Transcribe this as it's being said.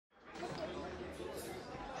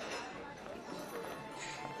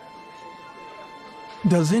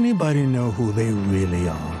Does anybody know who they really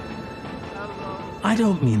are? I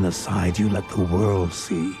don't mean the side you let the world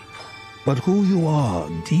see, but who you are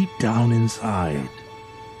deep down inside.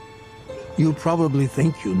 You probably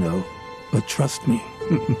think you know, but trust me,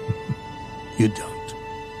 you don't.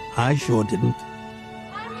 I sure didn't.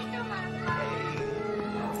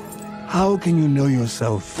 How can you know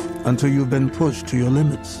yourself until you've been pushed to your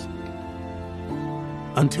limits?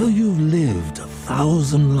 Until you've lived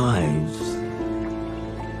 1,000 lives.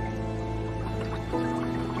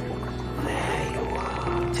 There you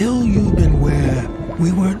are. Till you've been where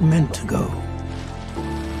we weren't meant to go.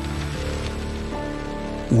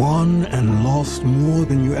 Won and lost more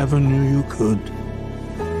than you ever knew you could.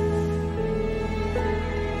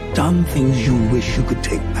 Done things you wish you could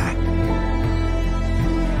take back.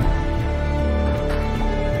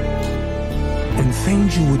 And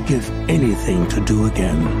things you would give anything to do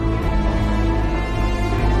again.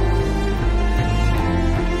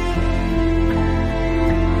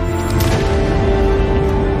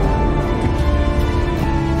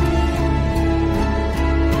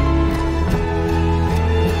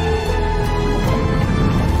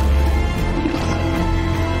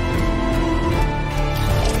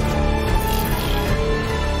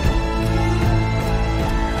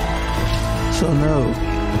 So no,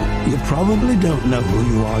 you probably don't know who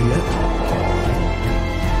you are yet.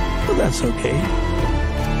 But that's okay.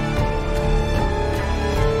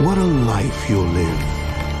 What a life you'll live,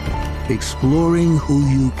 exploring who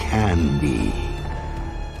you can be.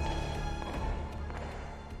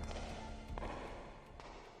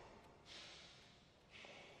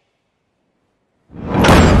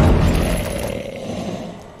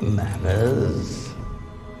 Manners.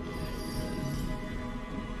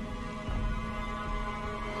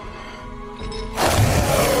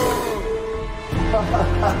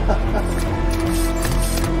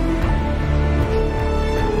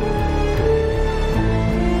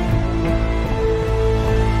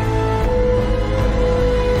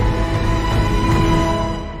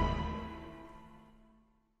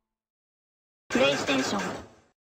 PlayStation